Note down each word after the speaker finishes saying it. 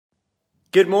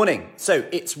Good morning. So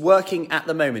it's working at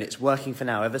the moment. It's working for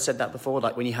now. Ever said that before?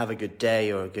 Like when you have a good day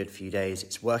or a good few days,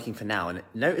 it's working for now. And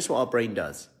notice what our brain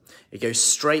does. It goes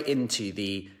straight into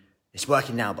it's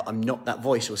working now, but that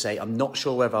voice will say, I'm not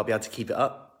sure whether I'll be able to keep it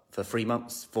up for 3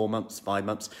 months, 4 months, 5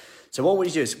 months. So what we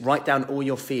do is write down all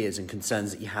your fears and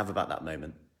concerns that you have about that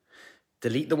moment.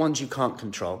 Delete the ones you can't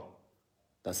control.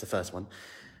 That's the first one.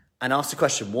 And ask the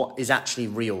question, what is actually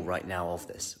real right now of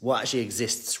this? What actually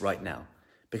exists right now?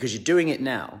 Because you're doing it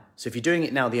now. So if you're doing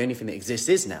it now, the only thing that exists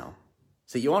is now.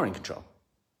 So that you are in control.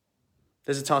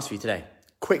 There's a task for you today.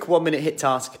 Quick 1 minute hit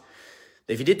task.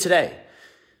 That if you did today,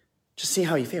 just see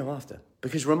how you feel after.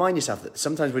 Because remind yourself that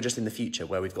sometimes we're just in the future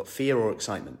where we've got fear or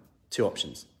excitement. 2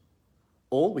 options.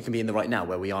 Or we can be in the right now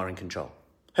where we are in control.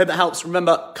 Hope that helps.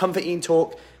 Remember, Comfort Eating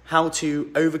Talk, how to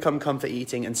overcome comfort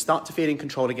eating and start to feel in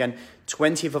control again.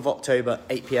 20th of October,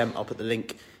 8 p.m. I'll put the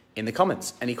link in the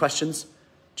comments. Any questions?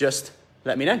 Just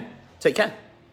let me know. Take care.